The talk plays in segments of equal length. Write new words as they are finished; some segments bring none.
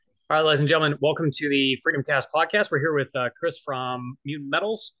All right, ladies and gentlemen, welcome to the Freedom Cast podcast. We're here with Chris from Mutant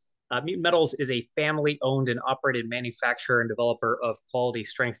Metals. Mutant Metals is a family owned and operated manufacturer and developer of quality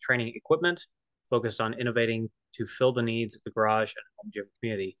strength training equipment focused on innovating to fill the needs of the garage and home gym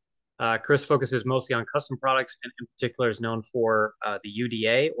community. Chris focuses mostly on custom products and, in particular, is known for the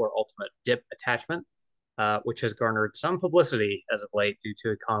UDA or Ultimate Dip Attachment, which has garnered some publicity as of late due to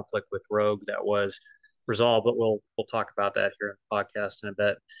a conflict with Rogue that was resolved, but we'll talk about that here in the podcast in a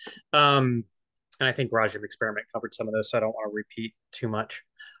bit. And I think Garage Gym Experiment covered some of this, so I don't want to repeat too much.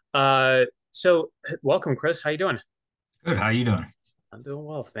 So welcome, Chris. How you doing? Good. How you doing? I'm doing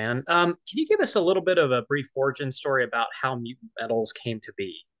well, man. Can you give us a little bit of a brief origin story about how Mutant Metals came to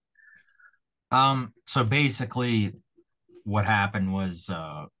be? So basically what happened was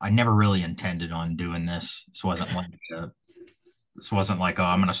I never really intended on doing this. This wasn't like oh,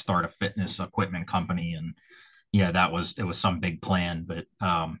 I'm gonna start a fitness equipment company and yeah, it was some big plan. But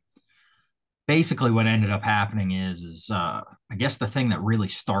basically what ended up happening is I guess the thing that really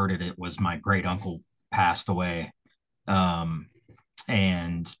started it was my great uncle passed away. Um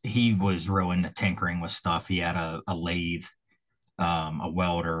and he was real into tinkering with stuff. He had a lathe, a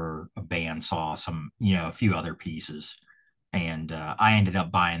welder, a bandsaw, a few other pieces. And I ended up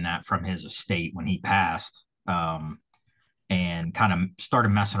buying that from his estate when he passed, and kind of started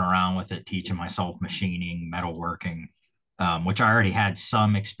messing around with it, teaching myself machining, metalworking, which I already had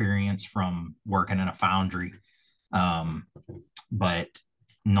some experience from working in a foundry, um, but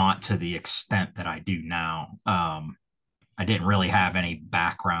not to the extent that I do now. I didn't really have any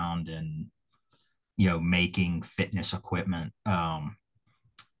background in making fitness equipment.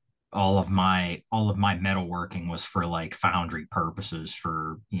 All of my metalworking was for like foundry purposes,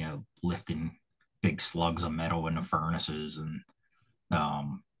 for lifting big slugs of metal into furnaces and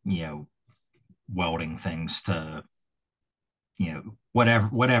um you know welding things to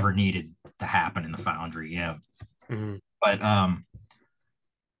whatever needed to happen in the foundry. Mhm. But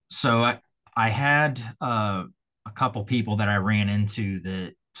so I had a couple people that I ran into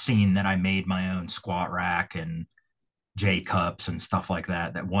that seen that I made my own squat rack and J cups and stuff like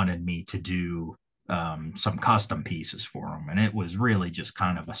that wanted me to do some custom pieces for them. And it was really just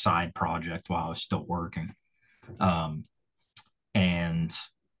kind of a side project while I was still working. Um, and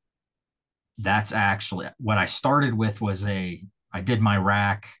that's actually what I started with. I did my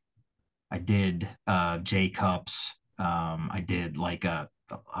rack, I did J cups, I did like a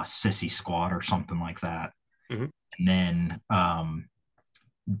sissy squat or something like that. Mhm. And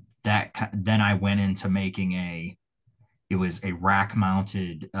then I went into making it was a rack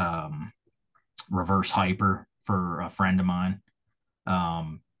mounted reverse hyper for a friend of mine,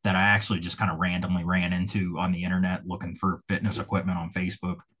 that I actually just kind of randomly ran into on the internet looking for fitness equipment on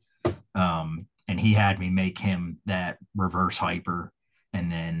Facebook. And he had me make him that reverse hyper, and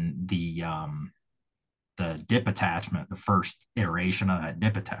then the dip attachment, the first iteration of that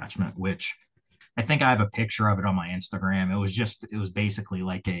dip attachment, which I think I have a picture of it on my Instagram. It was basically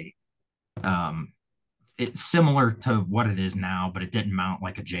like um, it's similar to what it is now, but it didn't mount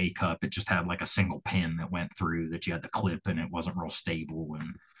like a J cup. It just had like a single pin that went through that you had to clip, and it wasn't real stable.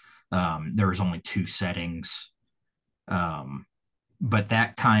 And there was only two settings. Um, but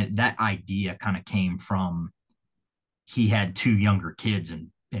that idea kind of came from, he had two younger kids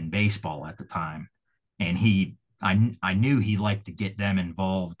in baseball at the time, and I knew he liked to get them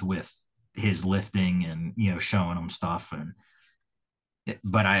involved with his lifting and showing them stuff. And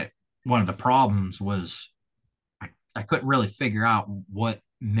but I one of the problems was I couldn't really figure out what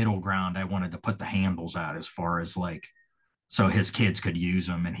middle ground I wanted to put the handles at, as far as like, so his kids could use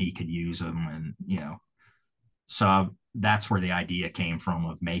them and he could use them. And so that's where the idea came from,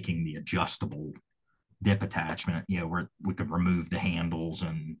 of making the adjustable dip attachment, where we could remove the handles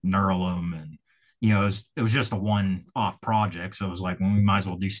and knurl them. And it was just a one off project, so it was like, well, we might as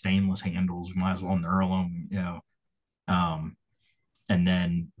well do stainless handles, we might as well knurl them. um, and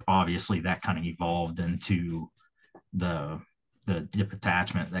then obviously that kind of evolved into the the dip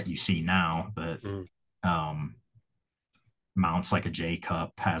attachment that you see now, that Mhm. um, mounts like a J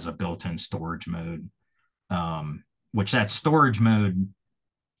cup, has a built-in storage mode, which that storage mode,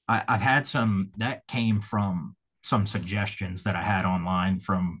 I've had some that came from some suggestions that I had online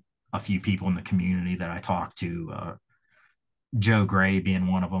from a few people in the community that I talked to. Joe Gray being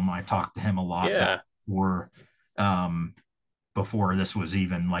one of them. I talked to him a lot back Yeah. before, um, before this was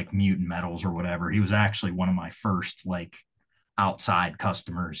even like Mutant Metals or whatever. He was actually one of my first like outside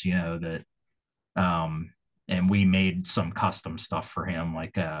customers, that and we made some custom stuff for him,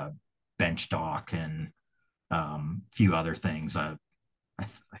 like a bench dock and a few other things. I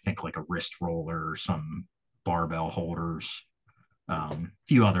think like a wrist roller, some barbell holders.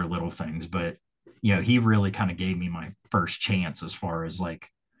 few other little things, but he really kind of gave me my first chance as far as like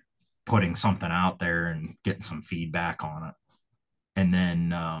putting something out there and getting some feedback on it. And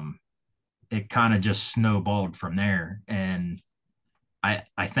then it kind of just snowballed from there. And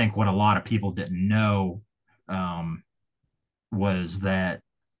I think what a lot of people didn't know um, was that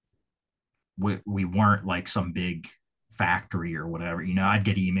we weren't like some big factory or whatever. I'd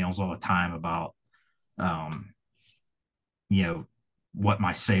get emails all the time about um, you know, what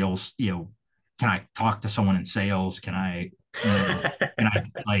my sales, can I talk to someone in sales? Can I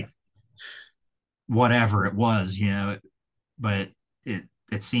like whatever it was, but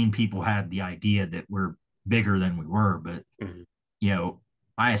it seemed people had the idea that we're bigger than we were. But, Mhm. you know,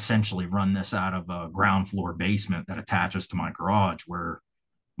 I essentially run this out of a ground floor basement that attaches to my garage where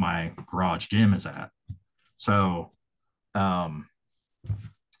my garage gym is at. So, um,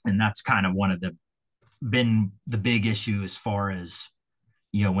 and that's kind of been the big issue as far as,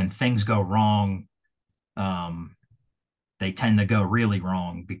 when things go wrong, um, they tend to go really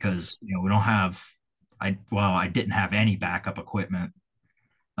wrong because, we don't have, I didn't have any backup equipment.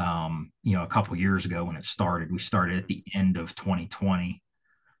 A couple years ago when it started, we started at the end of 2020,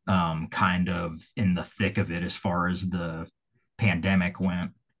 kind of in the thick of it as far as the pandemic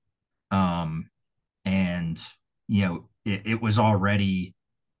went. Um, and it was already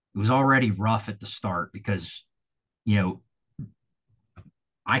rough at the start because you know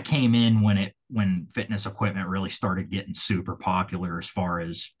I came in when fitness equipment really started getting super popular as far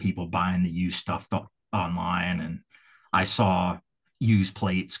as people buying the used stuff online, and I saw used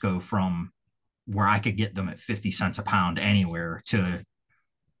plates go from where I could get them at 50 cents a pound anywhere to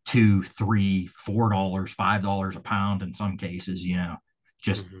two, three, $4, $5 a pound in some cases,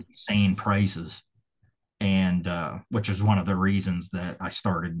 just Mhm. insane prices. And which is one of the reasons that I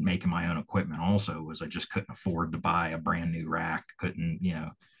started making my own equipment also was I just couldn't afford to buy a brand new rack. Couldn't,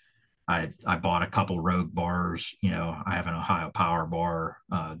 I bought a couple Rogue bars. I have an Ohio Power bar,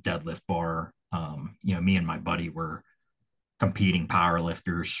 deadlift bar. Me and my buddy were competing power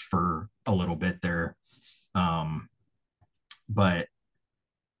lifters for a little bit there. Um, but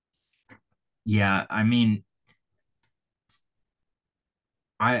yeah, I mean,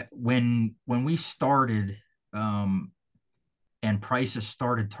 when we started, um, and prices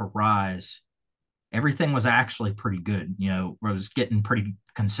started to rise, everything was actually pretty good. I was getting pretty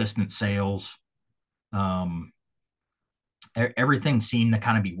consistent sales. Um, Everything seemed to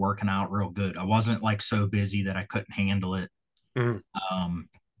kind of be working out real good. I wasn't like so busy that I couldn't handle it. Mhm. Um,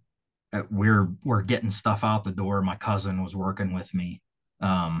 we're getting stuff out the door. My cousin was working with me,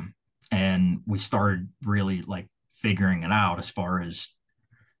 and we started really like figuring it out as far as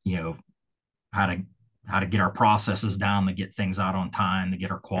you know how to how to get our processes down, to get things out on time, to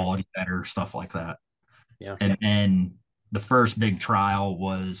get our Mhm. quality better, stuff like that. Yeah. And then the first big trial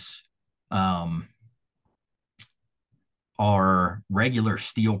was um, our regular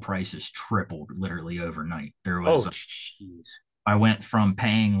steel prices tripled literally overnight. Oh, jeez. I went from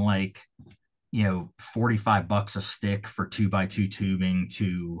paying like, 45 bucks a stick for 2x2 tubing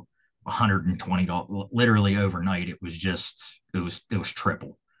to $120 literally overnight. It was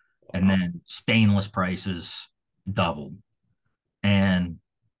triple. And Wow. then stainless prices doubled. And,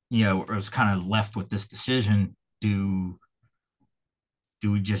 I was kind of left with this decision. Do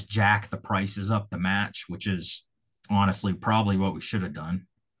we just jack the prices up to match, which is honestly probably what we should have done.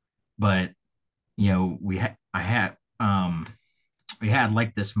 But we had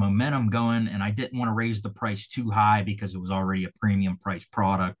like this momentum going, and I didn't want to raise the price too high because it was already a premium price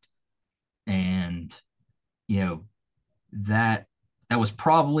product. And you know that that was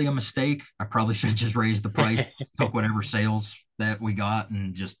probably a mistake. I probably should have just raised the price, took whatever sales that we got,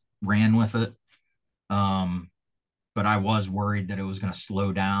 and just ran with it. Um, but I was worried that it was going to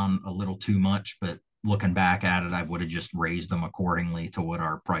slow down a little too much. But looking back at it, I would have just raised them accordingly to what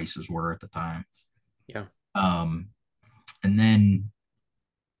our prices were at the time. Yeah. Um, and then,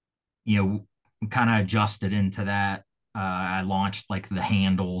 kind of adjusted into that. I launched like the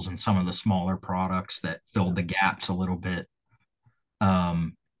handles and some of the smaller products that filled the gaps a little bit.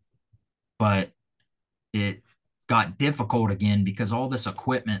 Um, but it got difficult again because all this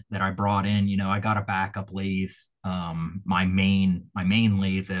equipment that I brought in, I got a backup lathe. My main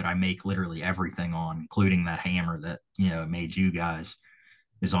lathe that I make literally everything on, including that hammer that made you guys,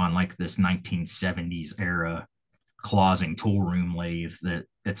 is on like this 1970s era closing tool room lathe that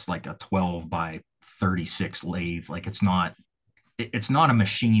it's like a 12 by 36 lathe. Like it's not a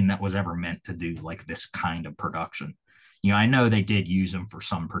machine that was ever meant to do like this kind of production. I know they did use them for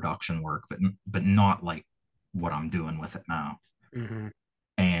some production work, but not like what I'm doing with it now. Hmm.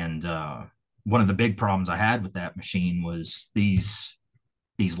 And one of the big problems I had with that machine was these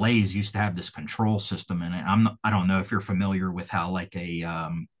lathes used to have this control system in it. I don't know if you're familiar with how like a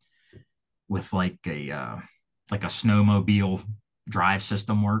with like a snowmobile drive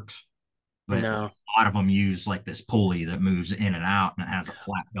system works, but like No. a lot of them use like this pulley that moves in and out and it has a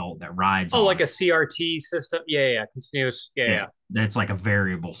flat belt that rides Oh, on like it. a CRT system. Yeah, yeah, continuous. Yeah, Yeah, yeah. it's like a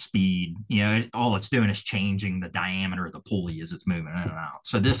variable speed. All it's doing is changing the diameter of the pulley as it's moving in and out.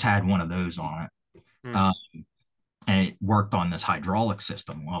 So this had one of those on it, Hmm. uh, and it worked on this hydraulic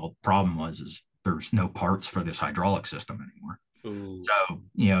system. Well, the problem was is there's no parts for this hydraulic system anymore. Ooh. So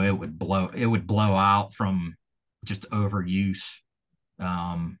it would blow out from just overuse.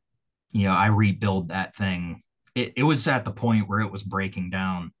 Um, I rebuild that thing. It was at the point where it was breaking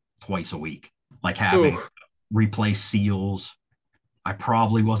down twice a week, like Ooh. having replace seals. I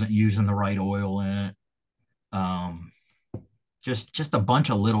probably wasn't using the right oil in it. Um, just a bunch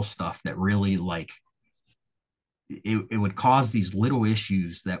of little stuff that really like it would cause these little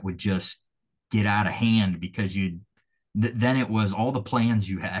issues that would just get out of hand because then it was all the plans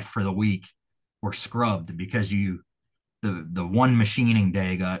you had for the week were scrubbed because the one machining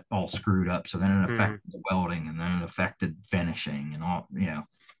day got all screwed up. So then it Hmm. affected the welding and then it affected finishing and all.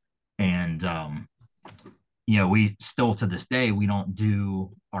 And we still to this day we don't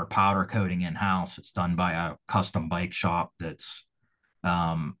do our powder coating in house. It's done by a custom bike shop that's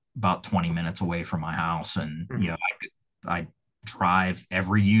about 20 minutes away from my house, and Hmm. I drive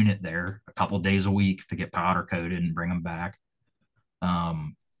every unit there a couple days a week to get powder coated and bring them back.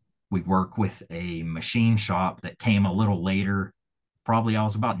 Um, we work with a machine shop that came a little later. Probably I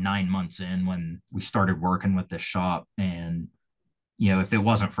was about 9 months in when we started working with this shop, and if it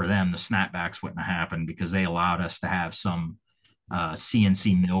wasn't for them, the snapbacks wouldn't have happened because they allowed us to have some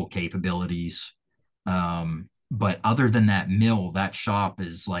CNC mill capabilities. But other than that mill, that shop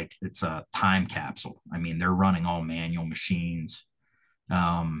is like it's a time capsule. I mean, they're running all manual machines.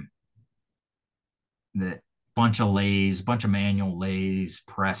 Um, the bunch of lathes, bunch of manual lathes,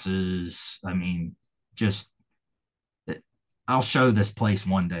 presses. I mean, just I'll show this place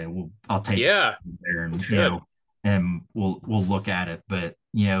one day. I'll take you Yeah, there, you and should. and we'll look at it. But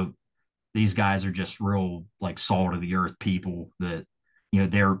these guys are just real like salt of the earth people that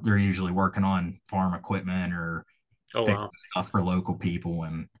they're usually working on farm equipment or Oh fixing wow. stuff for local people,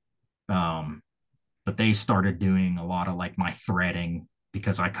 and um but they started doing a lot of like my threading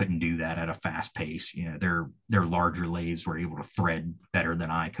because I couldn't do that at a fast pace. Their larger lathes were able to thread better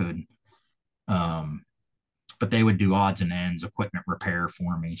than I could. um but they would do odds and ends equipment repair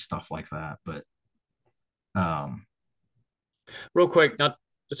for me, stuff like that. But um Real quick, not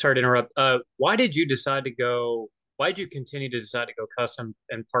sorry to interrupt. Why did you decide to go? Why did you continue to decide to go custom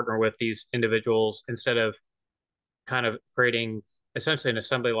and partner with these individuals instead of kind of creating essentially an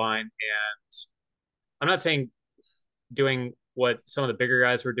assembly line? And I'm not saying doing what some of the bigger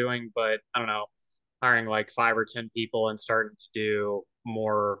guys were doing, but I don't know, hiring like 5 or 10 people and starting to do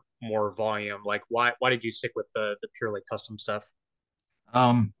more volume. Like why did you stick with the purely custom stuff?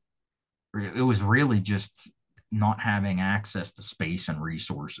 um it was really just not having access to space and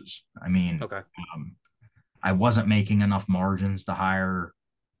resources. I mean, Okay. um, I wasn't making enough margins to hire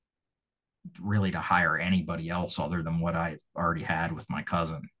anybody else other than what I already had with my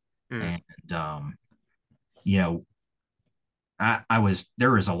cousin. Mm. And, you know,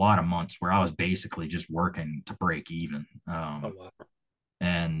 there was a lot of months where I was basically just working to break even. Oh wow.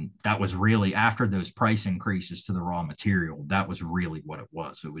 And that was really after those price increases to the raw material, that was really what it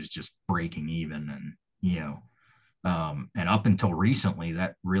was. It was just breaking even. And, and up until recently,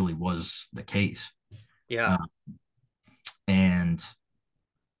 that really was the case. Yeah. Uh, and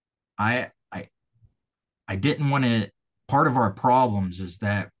I I didn't want to. Part of our problems is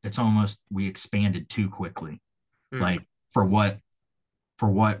that it's almost we expanded too quickly. Mm. Like for what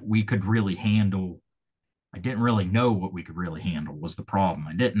we could really handle, I didn't really know what we could really handle was the problem.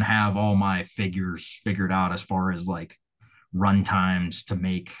 I didn't have all my figures figured out as far as like run times to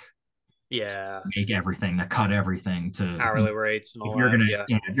Yeah. make everything, to cut everything, to Hourly rates and if all you're that. gonna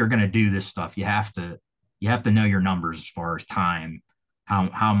Yeah. if you're gonna do this stuff, you have to know your numbers as far as time,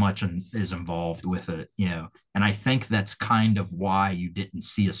 how much is involved with it. And I think that's kind of why you didn't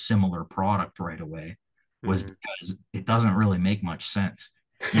see a similar product right away, was Mm. because it doesn't really make much sense.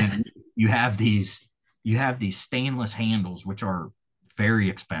 you know you have these you have these stainless handles which are very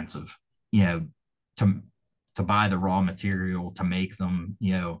expensive, you know to buy the raw material to make them.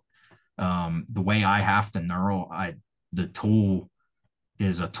 The way I have to knurl, the tool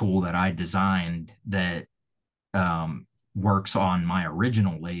is a tool that I designed that works on my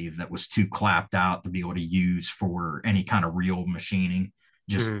original lathe that was too clapped out to be able to use for any kind of real machining.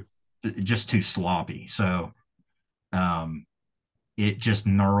 Just Mm. just too sloppy. So um, it just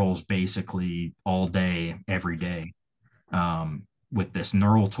knurls basically all day, every day, with this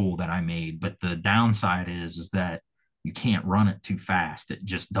knurl tool that I made. But the downside is that you can't run it too fast. It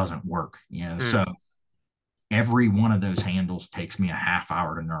just doesn't work, you know. Mm. So every one of those handles takes me a half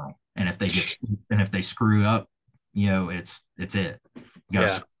hour to knurl. And if they screw up, you know, it's it. You got to Yeah.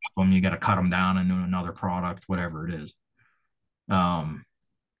 scrap them, you got to cut them down into another product, whatever it is. Um,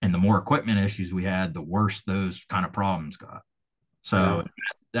 and the more equipment issues we had, the worse those kind of problems got. Yeah. So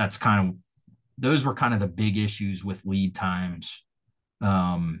that's kind of those were kind of the big issues with lead times.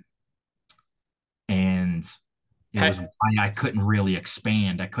 Um, and it was why I couldn't really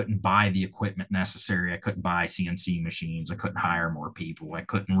expand. I couldn't buy the equipment necessary. I couldn't buy CNC machines. I couldn't hire more people. I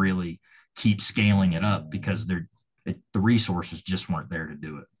couldn't really keep scaling it up because the resources just weren't there to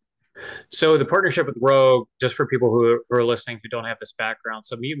do it. So the partnership with Rogue, just for people who are listening who don't have this background,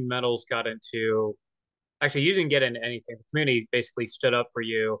 so Mutant Metals got into actually you didn't get into anything. The community basically stood up for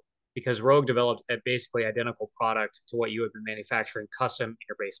you because Rogue developed a basically identical product to what you had been manufacturing custom in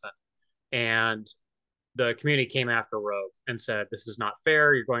your basement. And the community came after Rogue and said, "This is not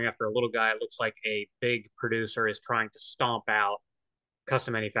fair. You're going after a little guy. It looks like a big producer is trying to stomp out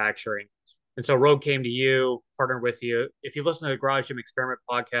custom manufacturing." And so Rogue came to you, partnered with you. If you listen to the Garage Gym Experiment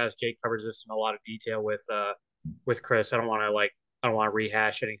podcast, Jake covers this in a lot of detail with Chris. I don't want to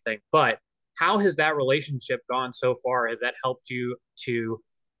rehash anything, but how has that relationship gone so far? Has that helped you to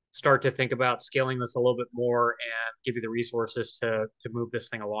start to think about scaling this a little bit more and give you the resources to move this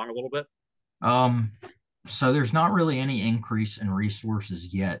thing along a little bit? Um, so there's not really any increase in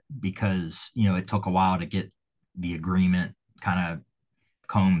resources yet because, you know, it took a while to get the agreement kind of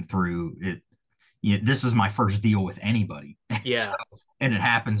combed through it. This is my first deal with anybody. So, Yeah. and it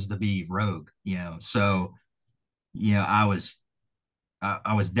happens to be Rogue, you know. So, you know, I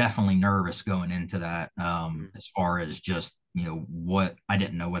was definitely nervous going into that, Mm. as far as just, you know, what I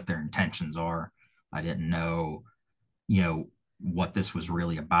didn't know what their intentions are. I didn't know, you know, what this was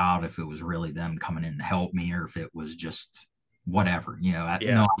really about, if it was really them coming in to help me or if it was just whatever, you know, I had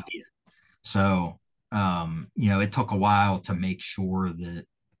Yeah. no idea. So, you know, it took a while to make sure that,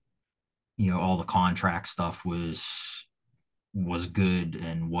 you know, all the contract stuff was good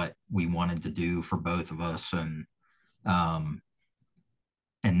and what we wanted to do for both of us. Um,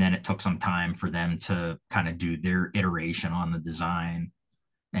 and then it took some time for them to kind of do their iteration on the design,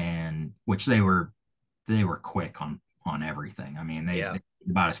 and which they were quick on everything. I mean, Yeah. they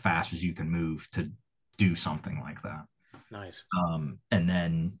about as fast as you can move to do something like that. Nice. And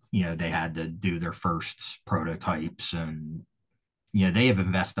then, you know, they had to do their first prototypes, and you know, they have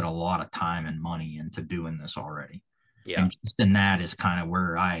invested a lot of time and money into doing this already. Yeah. And just in that is kind of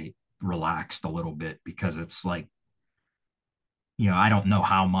where I relaxed a little bit, because it's like, you know, I don't know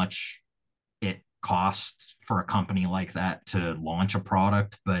how much it costs for a company like that to launch a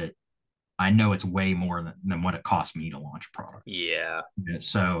product, but I know it's way more than what it cost me to launch a product. Yeah.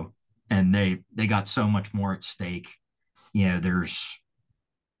 So, and they got so much more at stake. You know, there's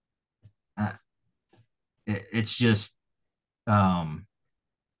uh, it's just um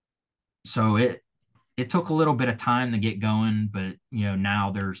so it took a little bit of time to get going, but you know, now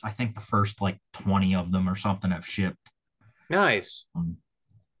there's, I think the first like 20 of them or something have shipped. Nice. Um,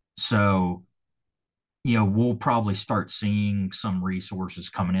 so, you know, we'll probably start seeing some resources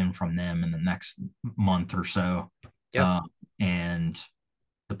coming in from them in the next month or so. Yep. Uh, and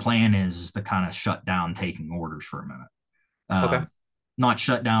the plan is to kind of shut down taking orders for a minute. Okay. Um, Not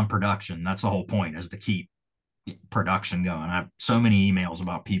shut down production. That's the whole point, is to keep production going. I have so many emails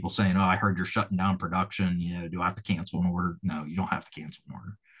about people saying, "Oh, I heard you're shutting down production. You know, do I have to cancel an order?" No, you don't have to cancel an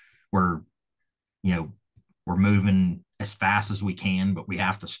order. We're, you know, we're moving as fast as we can, but we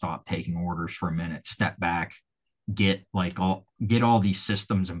have to stop taking orders for a minute, step back, get all these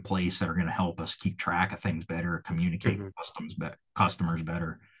systems in place that are going to help us keep track of things better, communicate Hmm. with customers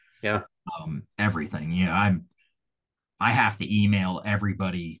better, Yeah. everything. You know, I have to email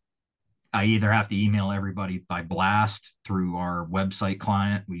everybody. I either have to email everybody by blast through our website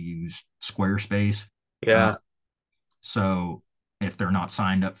client. We use Squarespace. Uh, Yeah. so if they're not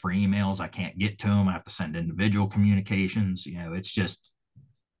signed up for emails, I can't get to them. I have to send individual communications. You know, it's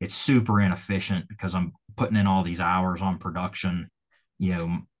super inefficient because I'm putting in all these hours on production.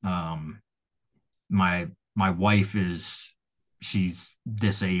 You know, my wife she's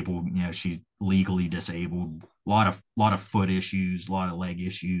disabled. You know, she's legally disabled. A lot of foot issues, a lot of leg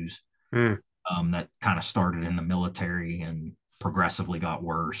issues, Mm. that kind of started in the military and progressively got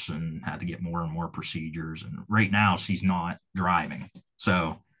worse and had to get more and more procedures. And right now she's not driving.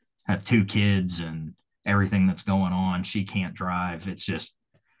 So I have two kids and everything that's going on. She can't drive. It's just,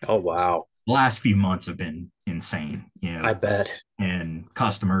 Oh, wow. The last few months have been insane, I bet. and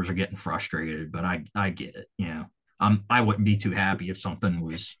customers are getting frustrated, but I get it, I wouldn't be too happy if something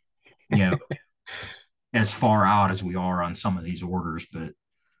was, you know, as far out as we are on some of these orders, but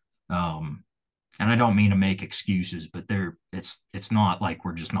um and I don't mean to make excuses, but it's not like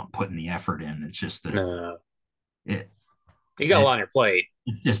we're just not putting the effort in. It's just that No, it you got a it lot on your plate.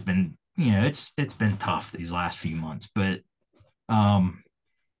 it's just been, it's been tough these last few months, um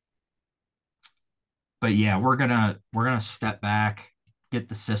but yeah, we're gonna step back, get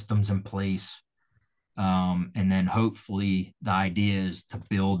the systems in place, and then hopefully the idea is to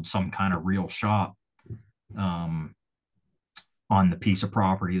build some kind of real shop, um, on the piece of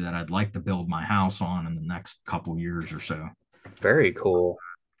property that I'd like to build my house on in the next couple years or so. Very cool.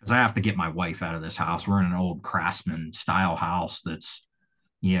 Because I have to get my wife out of this house. We're in an old craftsman style house that's,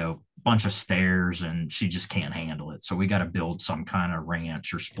 bunch of stairs, and she just can't handle it. So we got to build some kind of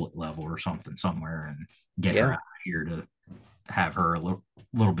ranch or split level or something somewhere and get her Yeah, out of here to have her a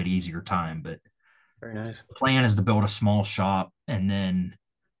little bit easier time. But very nice. the plan is to build a small shop and then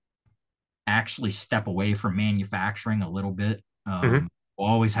actually step away from manufacturing a little bit. Hmm. We'll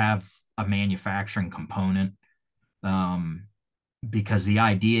always have a manufacturing component, um, because the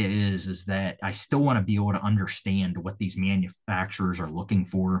idea is that I still want to be able to understand what these manufacturers are looking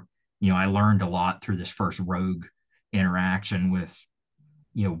for. I learned a lot through this first Rogue interaction with,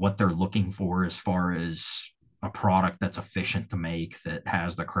 what they're looking for as far as a product that's efficient to make, that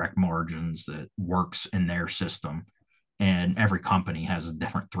has the correct margins, that works in their system. And every company has a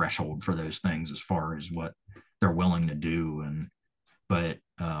different threshold for those things as far as what they're willing to do. But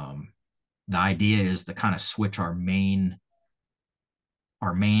the idea is to kind of switch our main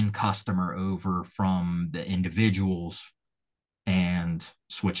customer over from the individuals and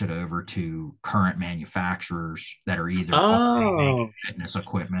switch it over to current manufacturers that are either already making Oh, fitness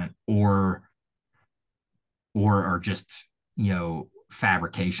equipment or are just,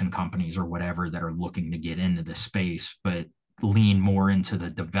 fabrication companies or whatever that are looking to get into this space, but lean more into the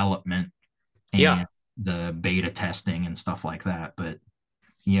development yeah. and the beta testing and stuff like that. But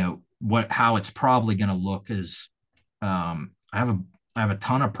how it's probably going to look is, I have a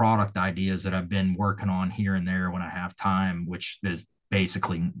ton of product ideas that I've been working on here and there when I have time, which is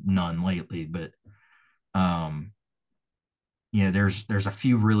basically none lately. But um, there's a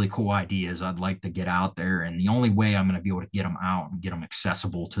few really cool ideas I'd like to get out there, and the only way I'm going to be able to get them out and get them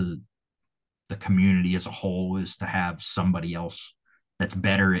accessible to the community as a whole is to have somebody else that's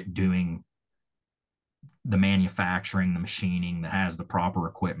better at doing the manufacturing, the machining, that has the proper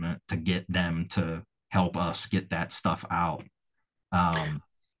equipment to get them to help us get that stuff out. Um,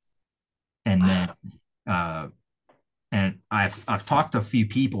 and then uh, and I've talked to a few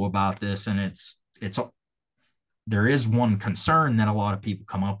people about this, and it's there is one concern that a lot of people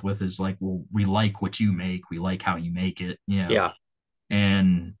come up with is like, well, we like what you make, we like how you make it, Yeah.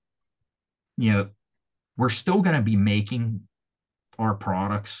 and you know we're still going to be making our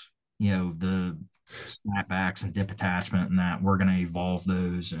products, the snapbacks and dip attachment, and that we're going to evolve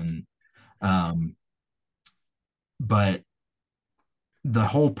those, and um, but the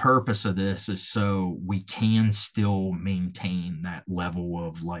whole purpose of this is so we can still maintain that level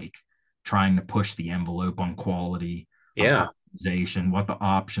of like trying to push the envelope on quality, on Yeah. customization, what the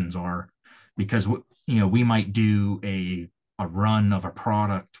options are, because we might do a run of a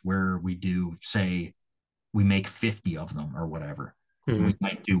product where we do, say, we make 50 of them or whatever. And Hmm.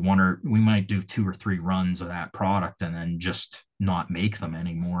 we might do two or three runs of that product and then just not make them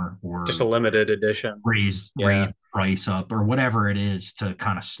anymore, Just a or limited edition. raise Yeah. price up or whatever it is to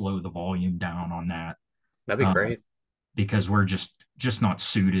kind of slow the volume down on that. That'd be um, great. because we're just not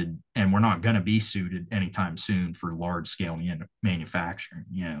suited, and we're not going to be suited anytime soon for large scale manufacturing.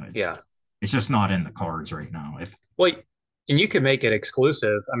 Yeah. It's just not in the cards right now. If Well, and you can make it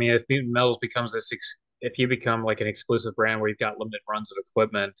exclusive. I mean, if Mutant Metals becomes if you become like an exclusive brand where you've got limited runs of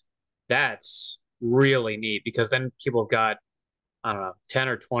equipment, that's really neat because then people have got, I don't know, 10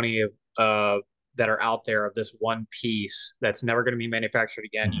 or 20 of that are out there of this one piece that's never going to be manufactured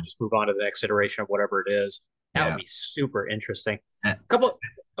again. You just move on to the next iteration of whatever it is. That would yeah, be super interesting. go Couple,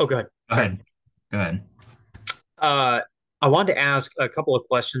 oh, good. Sorry. ahead, go ahead. Uh, I wanted to ask a couple of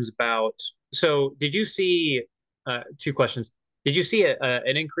questions about. So, did you see two questions? Did you see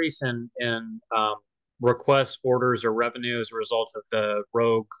an increase in requests, orders, or revenue as a result of the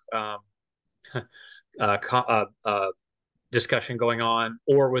Rogue uh, co- uh, uh, discussion going on,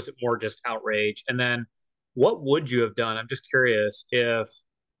 or was it more just outrage? And then, what would you have done? I'm just curious if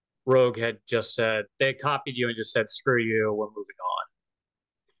Rogue had just said they copied you and just said, "Screw you, we're moving on."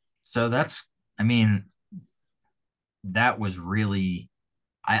 So I mean, that was really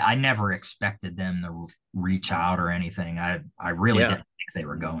I never expected them to reach out or anything. I really Yeah. didn't think they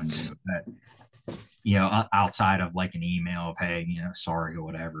were going to. But, outside of like an email of, hey, sorry or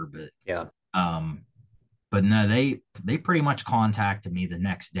whatever. Yeah. Um, but no, they pretty much contacted me the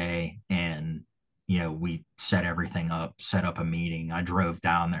next day, and we set everything up, set up a meeting. I drove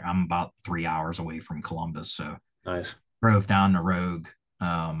down there. I'm about 3 hours away from Columbus, so Nice. drove down to Rogue.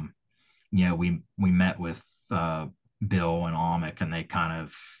 We met with Bill and Amick, and they kind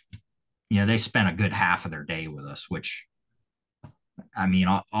of, they spent a good half of their day with us, which, I mean,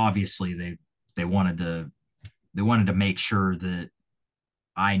 obviously they wanted to make sure that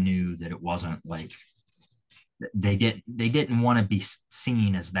I knew that it wasn't like they didn't want to be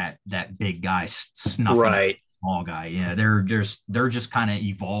seen as that big guy snuffing out Right. the small guy. They're just kind of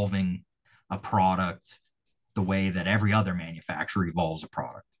evolving a product the way that every other manufacturer evolves a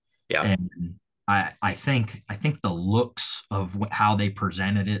product. Yeah. And I think the looks of how they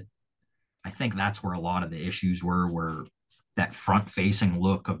presented it, I think that's where a lot of the issues were that front facing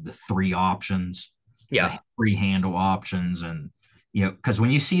look of the three options, Yeah. the three handle options, and because when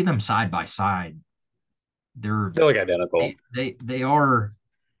you see them side by side, they're They're like identical.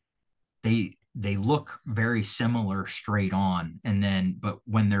 they look very similar straight on, and then but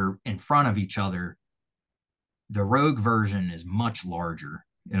when they're in front of each other, the Rogue version is much larger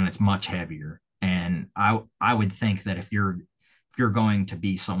and it's much heavier. And I would think that if you're going to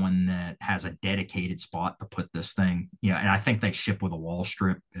be someone that has a dedicated spot to put this thing, and I think they ship with a wall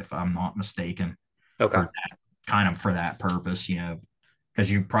strip, if I'm not mistaken, Okay. for that kind of for that purpose,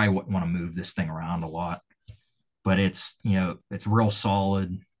 because you probably wouldn't want to move this thing around a lot. But it's real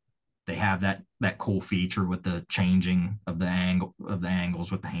solid. They have that cool feature with the changing of the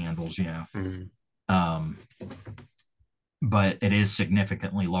angles with the handles, Mhm. Um, but it is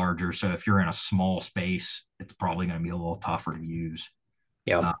significantly larger. So if you're in a small space, it's probably going to be a little tougher to use.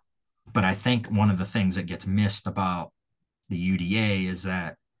 Yeah. Uh, but I think one of the things that gets missed about the UDA is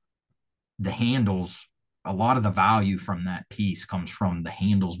that the handles, a lot of the value from that piece comes from the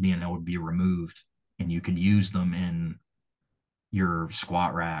handles being able to be removed, and you could use them in your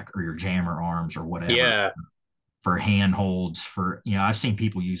squat rack or your jammer arms or whatever, Yeah. for handholds, for I've seen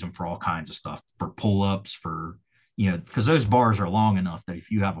people use them for all kinds of stuff, for pull-ups, for because those bars are long enough that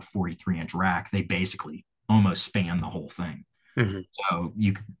if you have a 43-inch rack, they basically almost span the whole thing. Mhm. So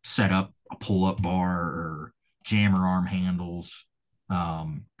you could set up a pull-up bar or jammer arm handles,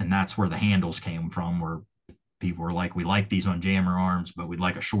 and that's where the handles came from, where people were like, we like these on jammer arms, but we'd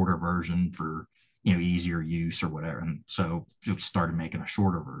like a shorter version for easier use or whatever, and so just started making a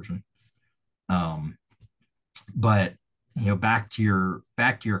shorter version. Um, but back to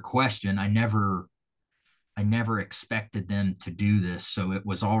your question, I never expected them to do this, so it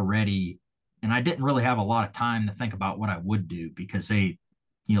was already, and I didn't really have a lot of time to think about what I would do, because like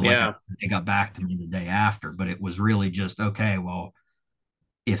I Yeah. said, they got back to me the day after. But it was really just, okay, well,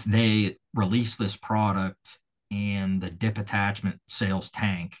 if they release this product and the dip attachment sales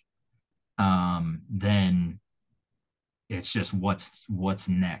tank, then it's just what's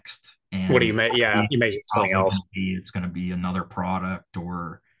next. What do you And make? Yeah. You make something probably going else. to be it's going to be another product,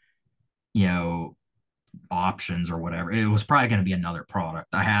 or you know options or whatever. It was probably going to be another product.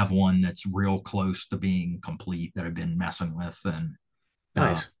 I have one that's real close to being complete that I've been messing with, and uh,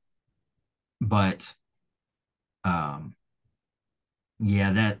 Nice. but um,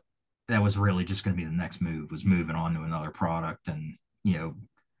 yeah, that was really just going to be the next move, was moving on to another product, and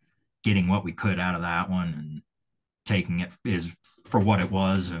getting what we could out of that one, and taking it is for what it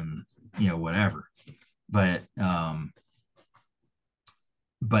was, and whatever. But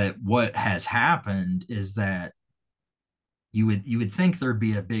what has happened is that you would think there'd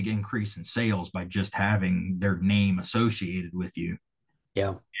be a big increase in sales by just having their name associated with you,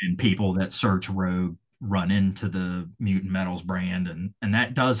 Yeah. and people that search Rogue run into the Mutant Metals brand, and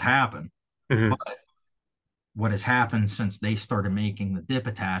that does happen. Hmm. But what has happened since they started making the dip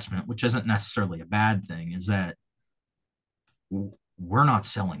attachment, which isn't necessarily a bad thing, is that we're not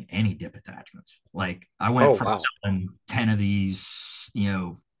selling any dip attachments. Like, I Oh, went from wow. selling 10 of these,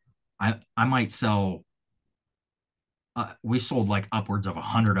 I might sell, we sold like upwards of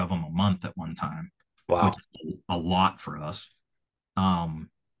 100 of them a month at one time, which Wow. is a lot for us. Um,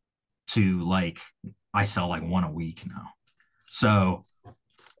 to like, I sell like one a week now. So,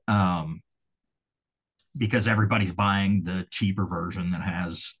 um, because everybody's buying the cheaper version it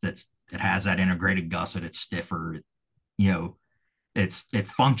has that integrated gusset, it's stiffer, you know, it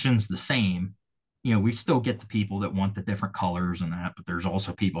functions the same. We still get the people that want the different colors and that, but there's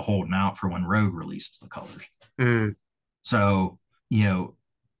also people holding out for when Rogue releases the colors. Mm. So, you know,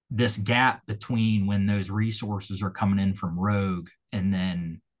 this gap between when those resources are coming in from Rogue and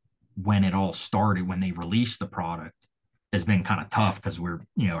then when it all started, when they released the product, has been kind of tough because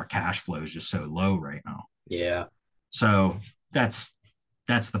our cash flow is just so low right now. Yeah. So that's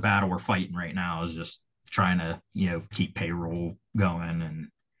the battle we're fighting right now, is just trying to, keep payroll going and,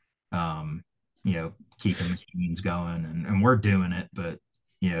 keeping machines going, and we're doing it, but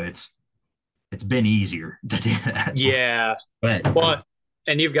it's been easier to do that before. Yeah. But Well,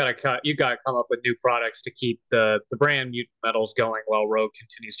 and you've got to come up with new products to keep the brand Mutant Metals going while Rogue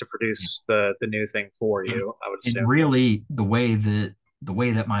continues to produce the new thing for and, you, I would and assume. really the way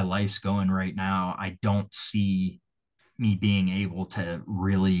that my life's going right now, I don't see me being able to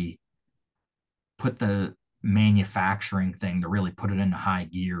really put the manufacturing thing to really put it into high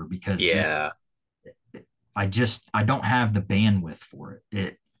gear, because Yeah. I don't have the bandwidth for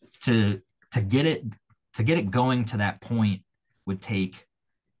it. To to get it to get it going to that point would take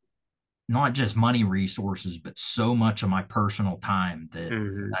not just money resources, but so much of my personal time that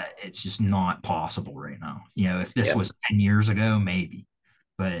Hmm. it's just not possible right now. If this Yeah. was 10 years ago, maybe,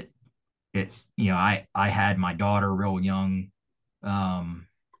 but I had my daughter real young. Um,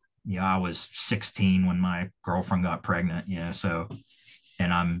 I was 16 when my girlfriend got pregnant, so,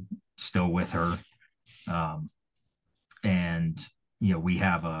 and I'm still with her. Um, and, we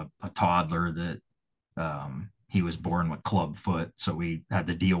have a toddler that, he was born with club foot. So we had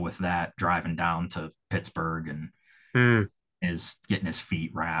to deal with that driving down to Pittsburgh, and Mm. is getting his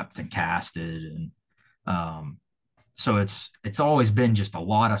feet wrapped and casted. And, so it's always been just a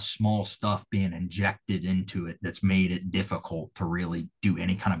lot of small stuff being injected into it that's made it difficult to really do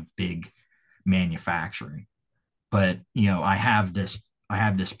any kind of big manufacturing. But I have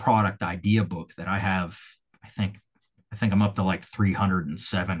this product idea book that I have. I think I'm up to like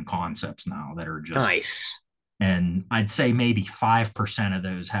 307 concepts now that are just, Nice. and I'd say maybe 5% of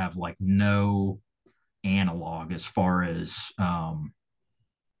those have like no analog as far as, I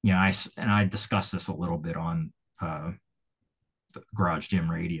discussed this a little bit on the Garage Gym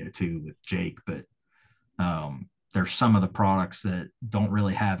Radio too with Jake, but there's some of the products that don't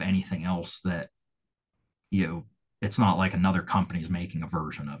really have anything else that, it's not like another company's making a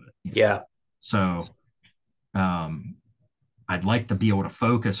version of it. Yeah. So um, I'd like to be able to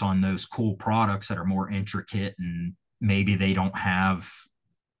focus on those cool products that are more intricate, and maybe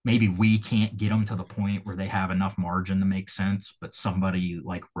we can't get them to the point where they have enough margin to make sense, but somebody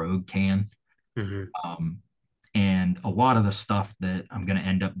like Rogue can. Hmm. Um, and a lot of the stuff that I'm going to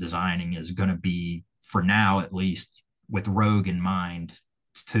end up designing is going to be, for now at least, with Rogue in mind,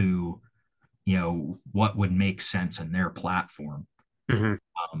 to, what would make sense in their platform. Hmm.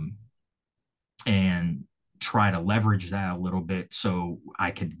 Um, and try to leverage that a little bit so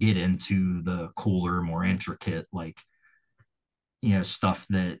I could get into the cooler, more intricate, like, stuff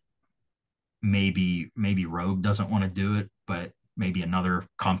that maybe Rogue doesn't want to do it, but maybe another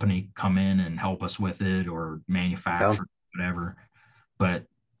company come in and help us with it, or Yeah. manufacture, whatever. But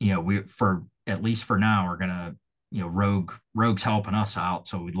we, for at least for now, we're gonna, Rogue's helping us out,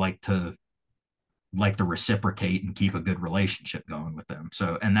 so we'd like to reciprocate and keep a good relationship going with them.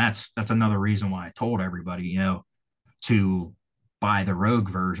 So, and that's another reason why I told everybody, to buy the Rogue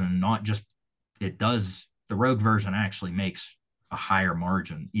version. Not just, the Rogue version actually makes a higher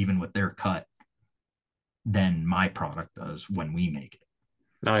margin even with their cut than my product does when we make it.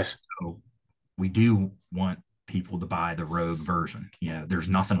 Nice. So we do want people to buy the Rogue version. There's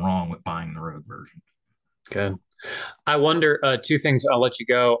nothing wrong with buying the Rogue version. Good. I wonder, two things. I'll let you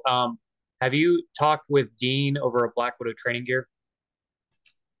go. Have you talked with Dean over at Black Widow Training Gear?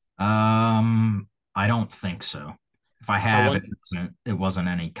 I don't think so. If I I have, want. it wasn't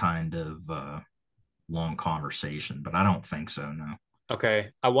any kind of long conversation, but I don't think so. No. Okay.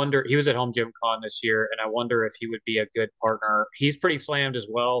 I wonder. He was at Home Gym Con this year, and I wonder if he would be a good partner. He's pretty slammed as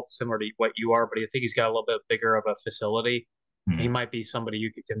well, similar to what you are, but I think he's got a little bit bigger of a facility. He Hmm. might be somebody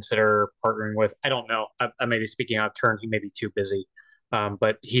you could consider partnering with. I don't know. I may be speaking out of turn. He may be too busy,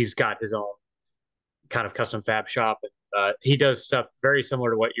 but he's got his own kind of custom fab shop. And, he does stuff very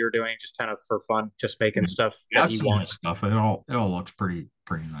similar to what you're doing, just kind of for fun, just making stuff Yeah, that I've you seen want. this stuff. It all looks pretty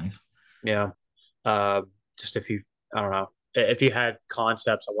nice. Yeah. Uh, just if you, I don't know, if you had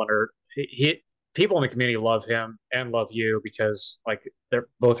concepts, I wonder, people in the community love him and love you because like they're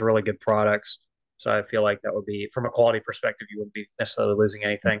both really good products. So I feel like that would be, from a quality perspective, you wouldn't be necessarily losing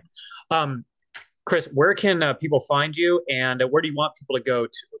anything. Um, Chris, where can people find you, and where do you want people to go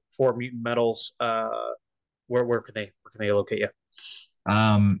to for Mutant Metals? Where can they locate you?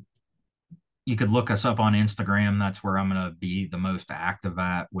 Um, you could look us up on Instagram. That's where I'm gonna be the most active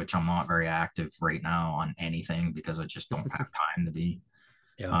at, which I'm not very active right now on anything because I just don't have time to be.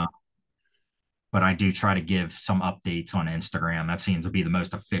 Yeah. Uh, but I do try to give some updates on Instagram. That seems to be the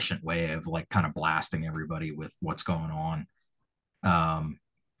most efficient way of like kind of blasting everybody with what's going on. Um,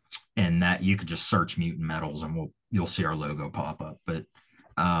 and that you could just search Mutant Metals and you'll see our logo pop up. But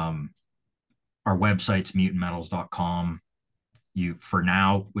um, our website's mutantmetals.com. You for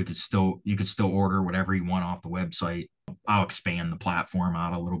now you could still order whatever you want off the website. I'll expand the platform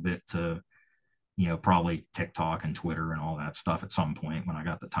out a little bit to probably TikTok and Twitter and all that stuff at some point when I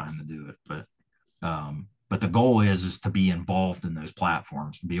got the time to do it. But the goal is to be involved in those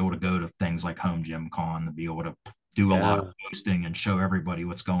platforms, to be able to go to things like Home Gym Con, to be able to do a lot of Yeah. posting and show everybody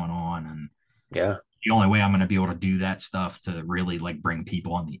what's going on. And Yeah. the only way I'm going to be able to do that stuff to really like bring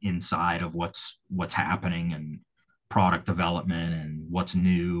people on the inside of what's happening and product development and what's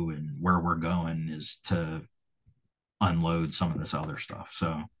new and where we're going is to unload some of this other stuff.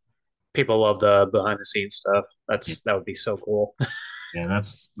 So People love the behind the scenes stuff. yeah, That would be so cool. yeah,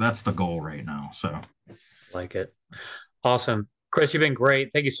 that's the goal right now. So Like it. Awesome. Chris, you've been great.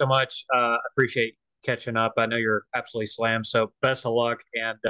 Thank you so much. I appreciate catching up. I know you're absolutely slammed. So best of luck and